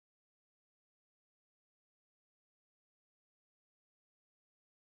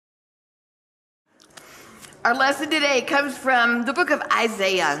Our lesson today comes from the book of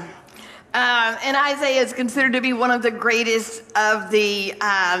Isaiah. And Isaiah is considered to be one of the greatest of the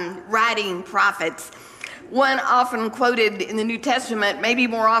writing prophets. One often quoted in the New Testament, maybe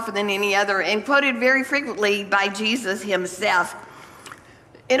more often than any other, and quoted very frequently by Jesus himself.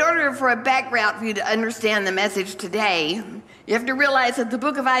 In order for a background for you to understand the message today, you have to realize that the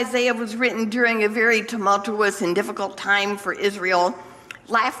book of Isaiah was written during a very tumultuous and difficult time for Israel.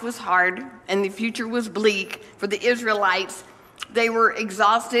 Life was hard, and the future was bleak for the Israelites. They were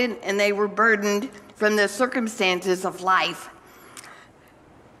exhausted, and they were burdened from the circumstances of life.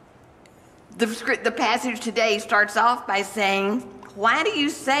 The passage today starts off by saying, "Why do you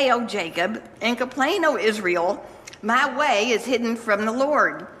say, O Jacob, and complain, O Israel? My way is hidden from the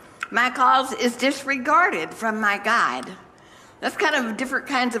Lord. My cause is disregarded from my God." That's kind of different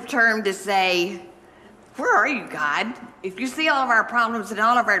kinds of term to say, where are you, God? If you see all of our problems and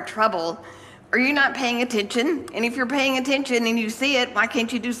all of our trouble, are you not paying attention? And if you're paying attention and you see it, why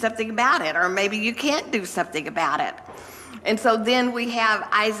can't you do something about it? Or maybe you can't do something about it. And so then we have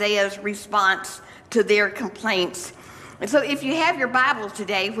Isaiah's response to their complaints. And so if you have your Bibles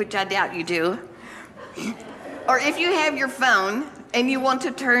today, which I doubt you do, or if you have your phone and you want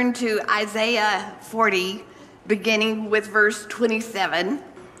to turn to Isaiah 40, beginning with verse 27,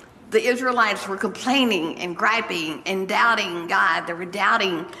 the Israelites were complaining and griping and doubting God. They were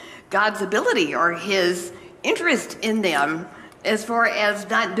doubting God's ability or his interest in them as far as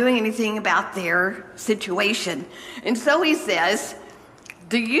not doing anything about their situation. And so he says,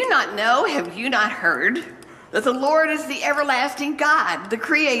 "Do you not know, have you not heard, that the Lord is the everlasting God, the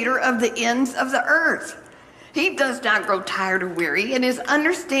creator of the ends of the earth? He does not grow tired or weary, and his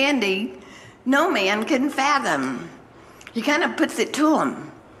understanding no man can fathom." He kind of puts it to him.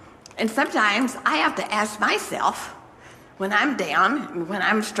 And sometimes I have to ask myself, when I'm down, when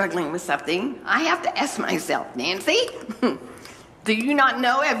I'm struggling with something, I have to ask myself, Nancy, do you not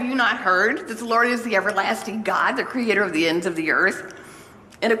know, have you not heard that the Lord is the everlasting God, the creator of the ends of the earth?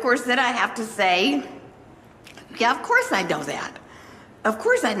 And of course, then I have to say, yeah, of course I know that. Of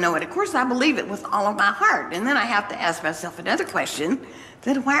course I know it. Of course I believe it with all of my heart. And then I have to ask myself another question.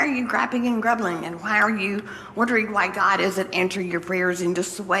 Then why are you griping and grumbling? And why are you wondering why God isn't answering your prayers in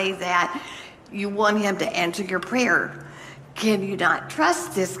just the way that you want him to answer your prayer? Can you not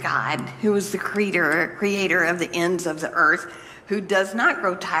trust this God who is the creator of the ends of the earth, who does not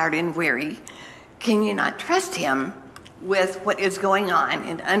grow tired and weary? Can you not trust him with what is going on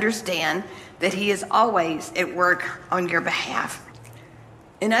and understand that he is always at work on your behalf?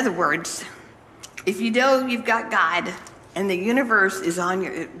 In other words, if you know you've got God and the universe is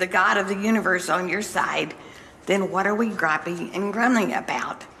the God of the universe on your side, then what are we griping and grumbling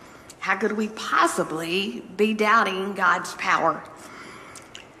about? How could we possibly be doubting God's power?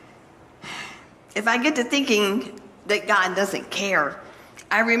 If I get to thinking that God doesn't care,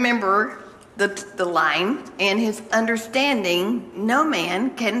 I remember the line, "And his understanding no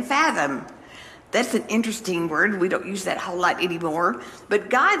man can fathom." That's an interesting word. We don't use that a whole lot anymore. But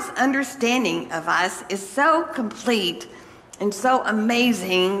God's understanding of us is so complete and so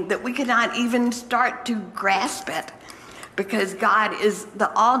amazing that we cannot even start to grasp it, because God is the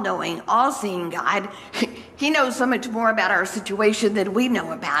all-knowing, all-seeing God. He knows so much more about our situation than we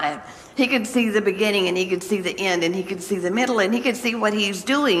know about it. He can see the beginning, and he can see the end, and he can see the middle, and he can see what he's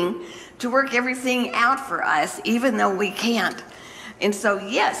doing to work everything out for us, even though we can't. And so,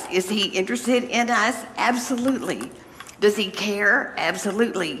 yes, is he interested in us? Absolutely. Does he care?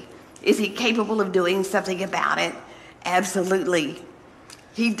 Absolutely. Is he capable of doing something about it? Absolutely.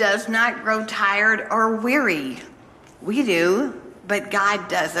 He does not grow tired or weary. We do, but God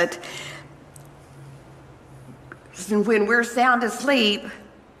doesn't. When we're sound asleep,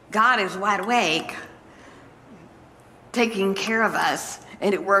 God is wide awake, taking care of us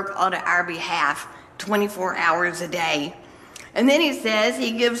and at work on our behalf 24 hours a day. And then he says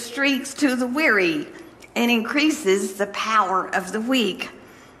he gives strength to the weary and increases the power of the weak.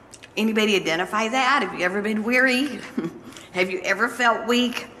 Anybody identify that? Have you ever been weary? Have you ever felt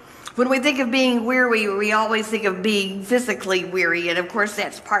weak? When we think of being weary, we always think of being physically weary, and of course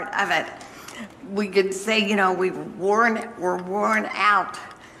that's part of it. We could say, we're worn out.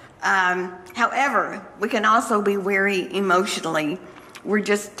 However, we can also be weary emotionally. We're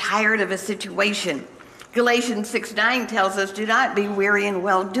just tired of a situation. Galatians 6:9 tells us, "Do not be weary in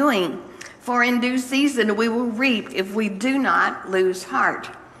well-doing, for in due season we will reap if we do not lose heart."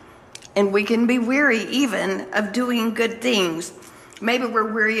 And we can be weary even of doing good things. Maybe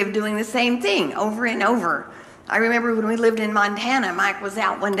we're weary of doing the same thing over and over. I remember when we lived in Montana, Mike was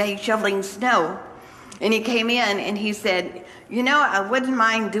out one day shoveling snow, and he came in and he said, "I wouldn't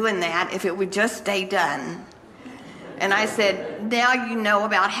mind doing that if it would just stay done." And I said, now you know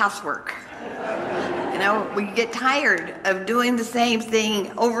about housework. You know, we get tired of doing the same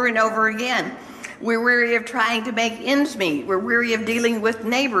thing over and over again. We're weary of trying to make ends meet. We're weary of dealing with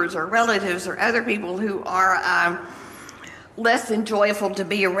neighbors or relatives or other people who are less than joyful to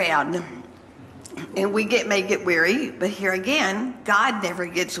be around. And we may get weary, but here again, God never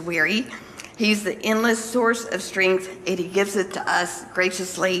gets weary. He's the endless source of strength, and he gives it to us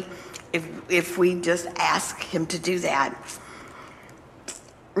graciously if we just ask him to do that.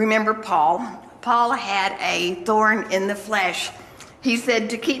 Remember Paul? Paul had a thorn in the flesh. He said,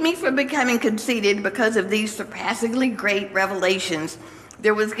 to keep me from becoming conceited because of these surpassingly great revelations,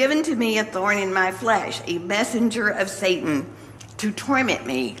 there was given to me a thorn in my flesh, a messenger of Satan to torment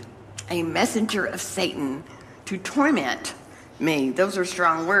me. A messenger of Satan to torment me. Those are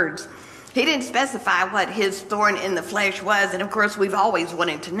strong words. He didn't specify what his thorn in the flesh was, and of course we've always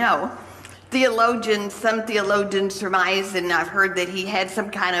wanted to know. Some theologians surmise, and I've heard that he had some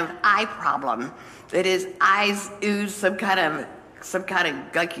kind of eye problem, that his eyes oozed some kind of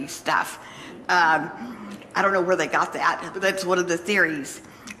gunky stuff. I don't know where they got that, but that's one of the theories.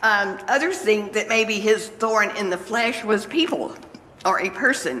 Others think that maybe his thorn in the flesh was people or a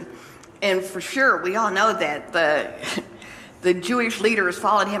person. And for sure, we all know that the Jewish leaders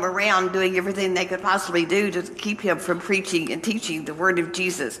followed him around doing everything they could possibly do to keep him from preaching and teaching the word of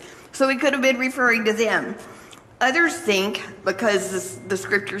Jesus. So he could have been referring to them. Others think, because the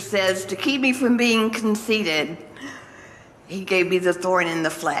scripture says, to keep me from being conceited, he gave me the thorn in the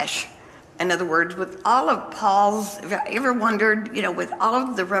flesh. In other words, with all of Paul's, if I ever wondered, with all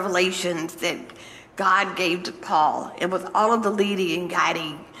of the revelations that God gave to Paul, and with all of the leading and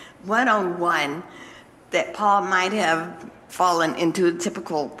guiding one-on-one, that Paul might have fallen into a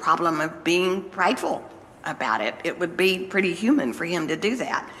typical problem of being prideful about it. It would be pretty human for him to do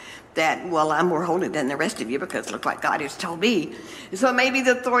that. Well, I'm more holy than the rest of you because look what God has told me. So maybe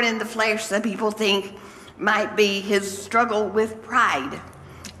the thorn in the flesh, some people think, might be his struggle with pride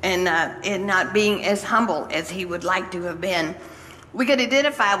and not being as humble as he would like to have been. We can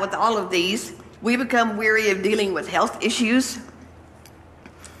identify with all of these. We become weary of dealing with health issues.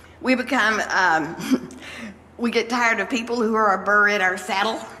 We get tired of people who are a burr in our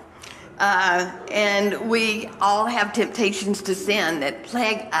saddle. And we all have temptations to sin that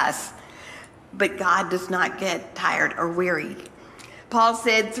plague us. But God does not get tired or weary. Paul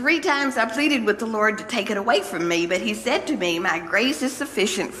said, 3 times I pleaded with the Lord to take it away from me, but he said to me, my grace is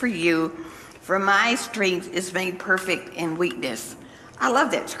sufficient for you, for my strength is made perfect in weakness. I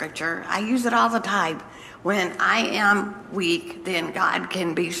love that scripture. I use it all the time. When I am weak, then God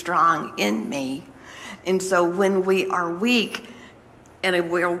can be strong in me. And so when we are weak in a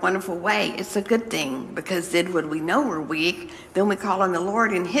real wonderful way, it's a good thing, because then when we know we're weak, then we call on the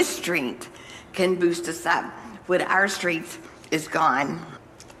Lord and his strength can boost us up when our strength is gone.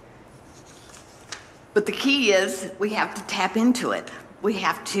 But the key is we have to tap into it. We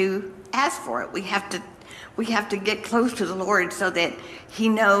have to ask for it. We have to get close to the Lord so that he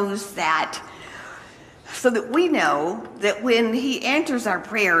knows that, so that we know that when he answers our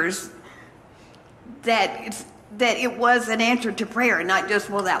prayers, that it was an answer to prayer, not just,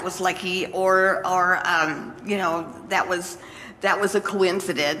 well, that was lucky, or that was a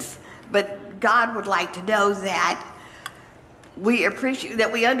coincidence. But God would like to know that we appreciate,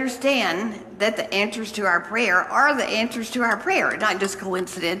 that we understand that the answers to our prayer are the answers to our prayer, not just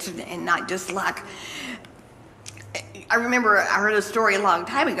coincidence and not just luck. I remember I heard a story a long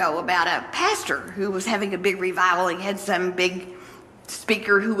time ago about a pastor who was having a big revival. He had some big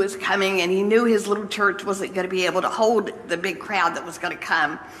speaker who was coming, and he knew his little church wasn't going to be able to hold the big crowd that was going to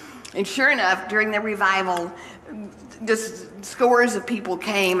come. And sure enough, during the revival, just scores of people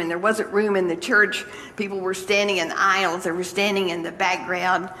came, and there wasn't room in the church. People were standing in the aisles. They were standing in the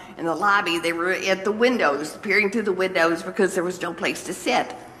background in the lobby. They were at the windows, peering through the windows, because there was no place to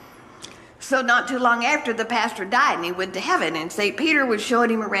sit. So not too long after, the pastor died, and he went to heaven, and St. Peter was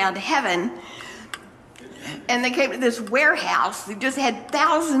showing him around heaven. And they came to this warehouse that just had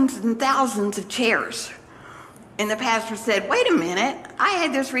thousands and thousands of chairs. And the pastor said, wait a minute, I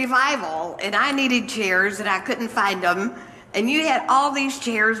had this revival and I needed chairs and I couldn't find them. And you had all these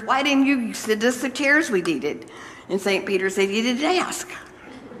chairs. Why didn't you send us the chairs we needed? And St. Peter said, you didn't ask.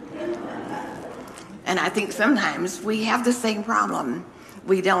 And I think sometimes we have the same problem.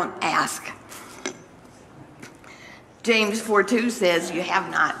 We don't ask. James 4:2 says, you have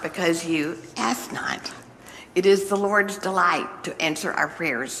not because you ask not. It is the Lord's delight to answer our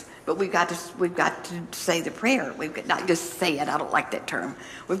prayers, but we've got to say the prayer. We've got not just say it. I don't like that term.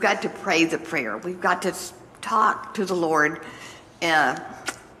 We've got to pray the prayer. We've got to talk to the Lord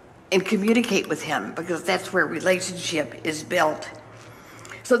and communicate with him, because that's where relationship is built.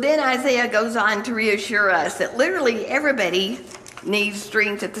 So then Isaiah goes on to reassure us that literally everybody needs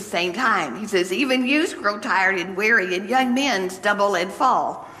strength at the same time. He says, even youths grow tired and weary, and young men stumble and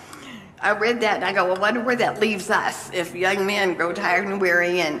fall. I read that and I go, well, I wonder where that leaves us if young men grow tired and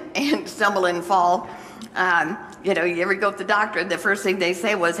weary and stumble and fall. You ever go to the doctor and the first thing they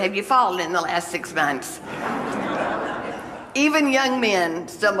say was, have you fallen in the last 6 months? Even young men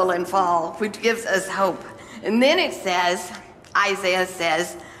stumble and fall, which gives us hope. And then it says, Isaiah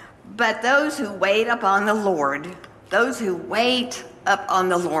says, but those who wait upon the Lord, those who wait upon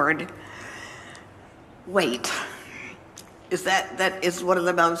the Lord, wait. That is one of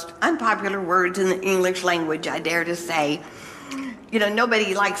the most unpopular words in the English language, I dare to say.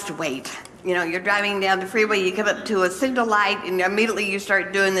 Nobody likes to wait. You're driving down the freeway, you come up to a signal light, and immediately you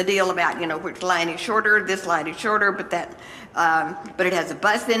start doing the deal about, which line is shorter, this line is shorter, but it has a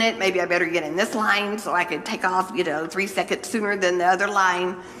bus in it. Maybe I better get in this line so I can take off, 3 seconds sooner than the other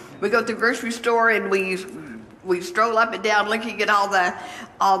line. We go to the grocery store and we stroll up and down looking at all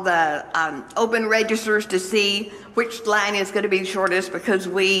the open registers to see which line is going to be shortest, because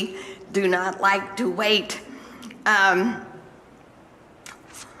we do not like to wait.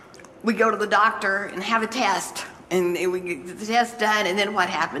 We go to the doctor and have a test, and we get the test done, and then what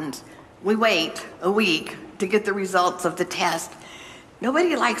happens? We wait a week to get the results of the test.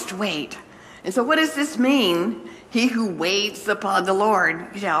 Nobody likes to wait. And so what does this mean? He who waits upon the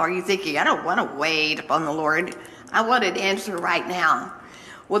Lord. Are you thinking, I don't want to wait upon the Lord. I want an answer right now.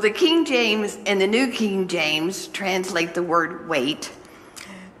 Well, the King James and the New King James translate the word wait,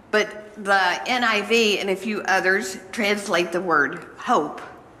 but the NIV and a few others translate the word hope.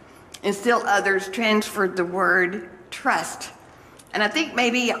 And still others transferred the word trust. And I think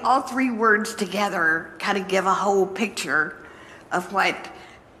maybe all 3 words together kind of give a whole picture of what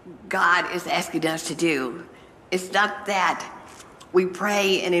God is asking us to do. It's not that we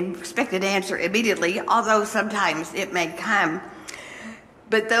pray and expect an answer immediately, although sometimes it may come.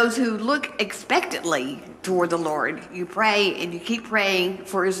 But those who look expectantly toward the Lord, you pray and you keep praying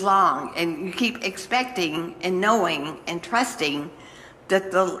for as long, and you keep expecting and knowing and trusting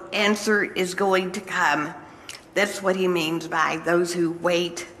that the answer is going to come. That's what he means by those who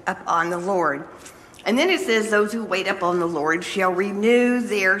wait upon the Lord. And then it says, those who wait upon the Lord shall renew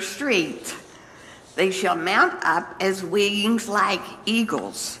their strength. They shall mount up as wings like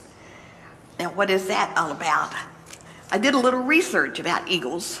eagles. Now, what is that all about? I did a little research about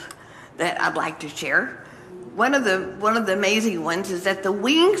eagles that I'd like to share. One of the amazing ones is that the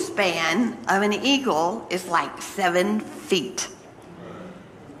wingspan of an eagle is like 7 feet.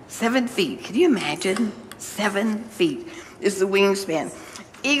 7 feet. Can you imagine? 7 feet is the wingspan.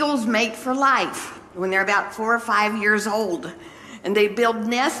 Eagles mate for life when they're about 4 or 5 years old, and they build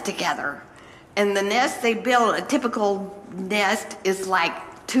nests together. And the nest they build, a typical nest, is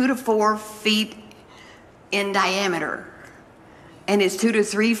like 2 to 4 feet in diameter, and it's 2 to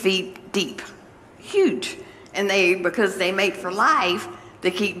 3 feet deep. Huge. And because they mate for life,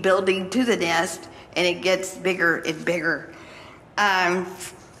 they keep building to the nest, and it gets bigger and bigger.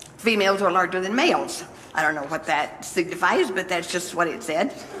 Females are larger than males. I don't know what that signifies, but that's just what it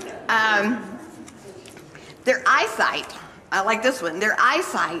said. Their eyesight, I like this one, their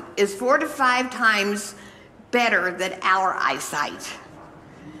eyesight is 4 to 5 times better than our eyesight.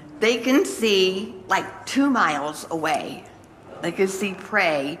 They can see like 2 miles away. They can see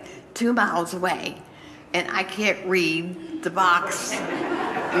prey 2 miles away. And I can't read the box,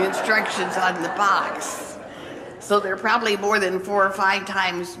 the instructions on the box. So they're probably more than 4 or 5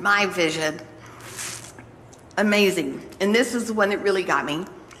 times my vision. Amazing. And this is the one that really got me.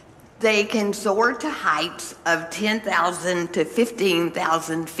 They can soar to heights of 10,000 to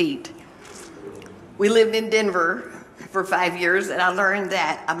 15,000 feet. We lived in Denver for 5 years, and I learned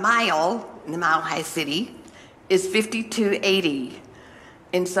that a mile in the Mile High City is 5280.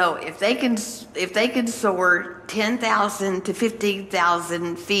 And so if they can soar 10,000 to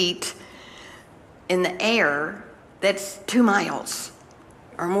 15,000 feet in the air, that's 2 miles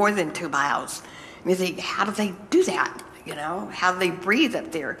or more than 2 miles. And you think, how do they do that? How do they breathe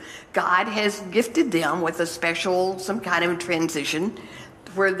up there? God has gifted them with some kind of transition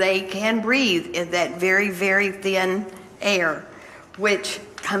where they can breathe in that very, very thin air, which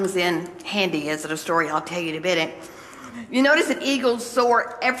comes in handy, as in a story I'll tell you in a minute. You notice that eagles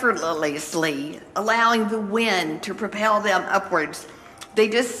soar effortlessly, allowing the wind to propel them upwards. They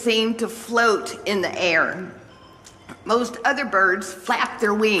just seem to float in the air. Most other birds flap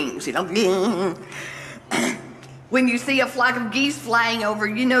their wings, When you see a flock of geese flying over,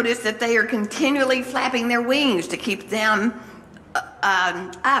 you notice that they are continually flapping their wings to keep them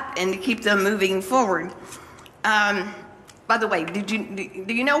up and to keep them moving forward. By the way, do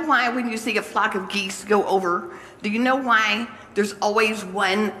you know why when you see a flock of geese go over, do you know why there's always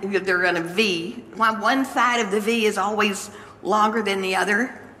one, they're in a V, why one side of the V is always longer than the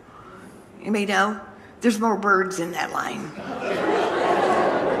other? You may know? There's more birds in that line.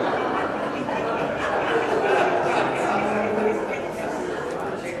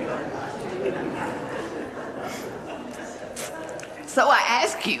 So I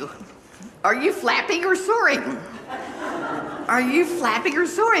ask you, are you flapping or soaring? Are you flapping or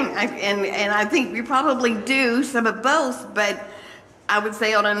soaring? And I think we probably do some of both, but I would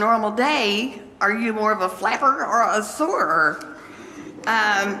say on a normal day, are you more of a flapper or a soarer?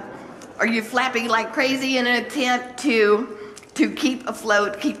 Are you flapping like crazy in an attempt to keep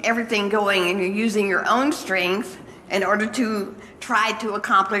afloat, keep everything going, and you're using your own strength in order to try to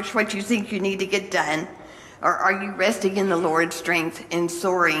accomplish what you think you need to get done? Or are you resting in the Lord's strength and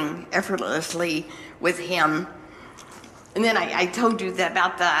soaring effortlessly with Him? And then I told you that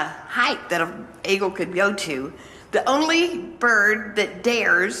about the height that an eagle could go to. The only bird that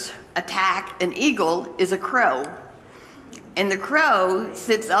dares attack an eagle is a crow. And the crow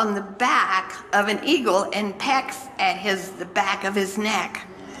sits on the back of an eagle and pecks at the back of his neck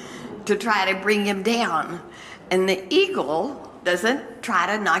to try to bring him down. And the eagle doesn't try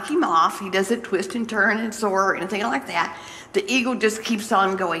to knock him off. He doesn't twist and turn and soar or anything like that. The eagle just keeps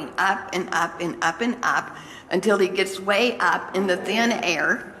on going up and up and up and up until he gets way up in the thin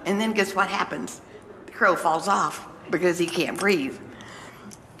air. And then guess what happens? The crow falls off because he can't breathe.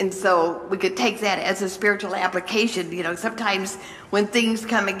 And so we could take that as a spiritual application. You know, sometimes when things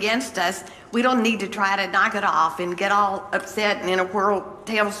come against us, we don't need to try to knock it off and get all upset and in a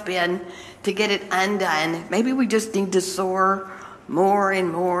tailspin to get it undone. Maybe we just need to soar more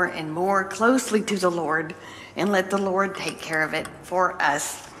and more and more closely to the Lord and let the Lord take care of it for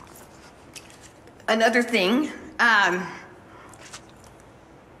us. Another thing, an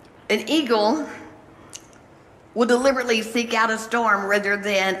eagle will deliberately seek out a storm rather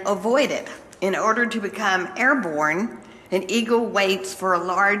than avoid it. In order to become airborne, an eagle waits for a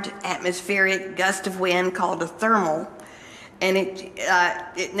large atmospheric gust of wind called a thermal, and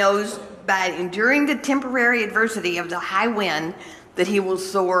it knows by enduring the temporary adversity of the high wind that he will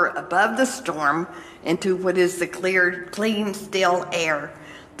soar above the storm into what is the clear, clean, still air.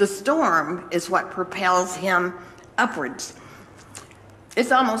 The storm is what propels him upwards.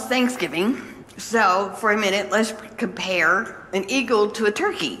 It's almost Thanksgiving. So, for a minute, let's compare an eagle to a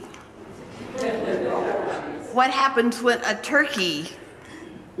turkey. What happens when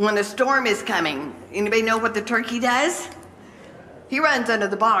a storm is coming? Anybody know what the turkey does? He runs under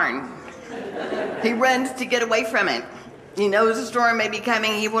the barn. He runs to get away from it. He knows a storm may be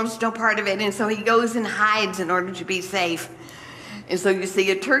coming. He wants no part of it, and so he goes and hides in order to be safe. And so you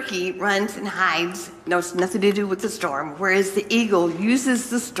see a turkey runs and hides, knows nothing to do with the storm, whereas the eagle uses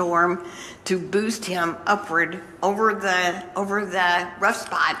the storm to boost him upward over the rough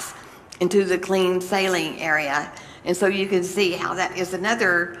spots into the clean sailing area. And so you can see how that is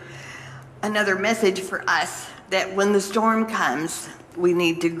another message for us, that when the storm comes, we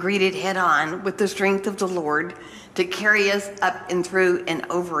need to greet it head on with the strength of the Lord to carry us up and through and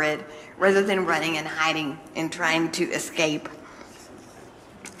over it, rather than running and hiding and trying to escape.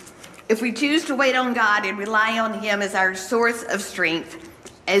 If we choose to wait on God and rely on Him as our source of strength,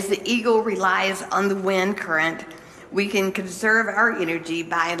 as the eagle relies on the wind current, we can conserve our energy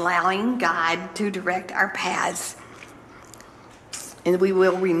by allowing God to direct our paths. And we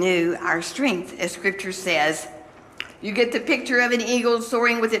will renew our strength, as Scripture says. You get the picture of an eagle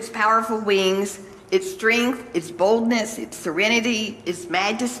soaring with its powerful wings, its strength, its boldness, its serenity, its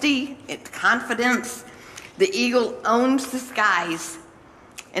majesty, its confidence. The eagle owns the skies.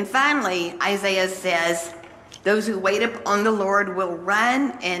 And finally, Isaiah says, those who wait upon the Lord will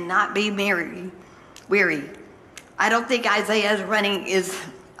run and not be weary. I don't think Isaiah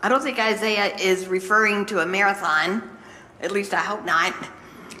is referring to a marathon. At least I hope not.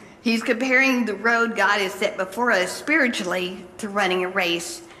 He's comparing the road God has set before us spiritually to running a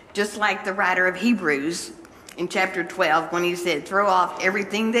race, just like the writer of Hebrews in chapter 12 when he said, throw off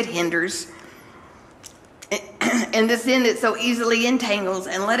everything that hinders and the sin that so easily entangles,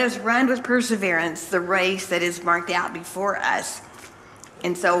 and let us run with perseverance the race that is marked out before us.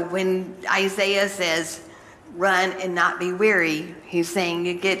 And so when Isaiah says, run and not be weary, he's saying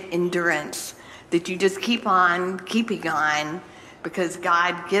you get endurance, that you just keep on keeping on, because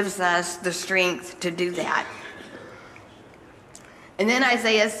God gives us the strength to do that. And then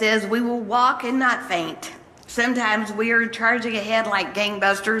Isaiah says, we will walk and not faint. Sometimes we are charging ahead like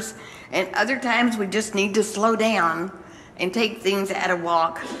gangbusters, and other times we just need to slow down and take things at a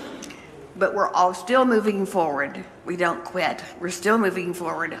walk. But we're all still moving forward. We don't quit. We're still moving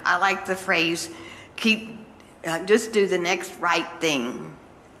forward. I like the phrase, just do the next right thing.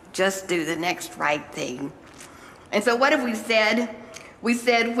 Just do the next right thing. And so what have we said? We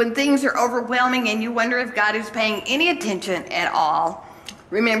said when things are overwhelming and you wonder if God is paying any attention at all,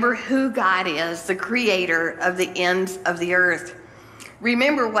 remember who God is, the creator of the ends of the earth.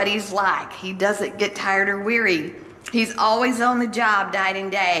 Remember what he's like. He doesn't get tired or weary. He's always on the job night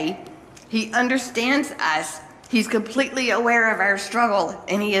and day. He understands us. He's completely aware of our struggle,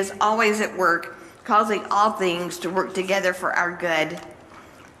 and he is always at work, causing all things to work together for our good.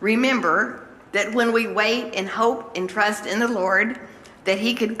 Remember that when we wait and hope and trust in the Lord, that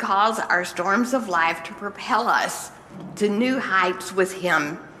he can cause our storms of life to propel us to new heights with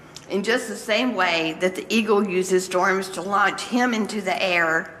him, in just the same way that the eagle uses storms to launch him into the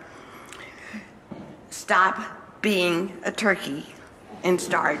air. Stop being a turkey and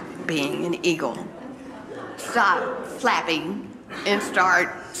start being an eagle. Stop flapping and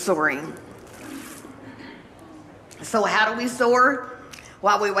start soaring. So how do we soar?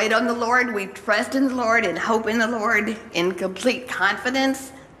 While we wait on the Lord, we trust in the Lord and hope in the Lord in complete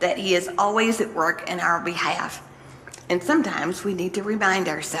confidence that he is always at work in our behalf. And sometimes we need to remind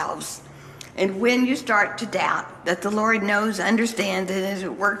ourselves. And when you start to doubt that the Lord knows, understands, and is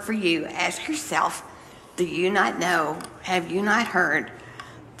at work for you, ask yourself, do you not know? Have you not heard?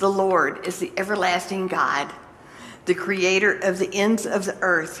 The Lord is the everlasting God, the creator of the ends of the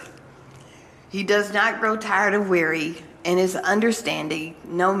earth. He does not grow tired or weary, and his understanding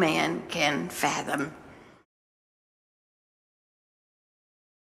no man can fathom.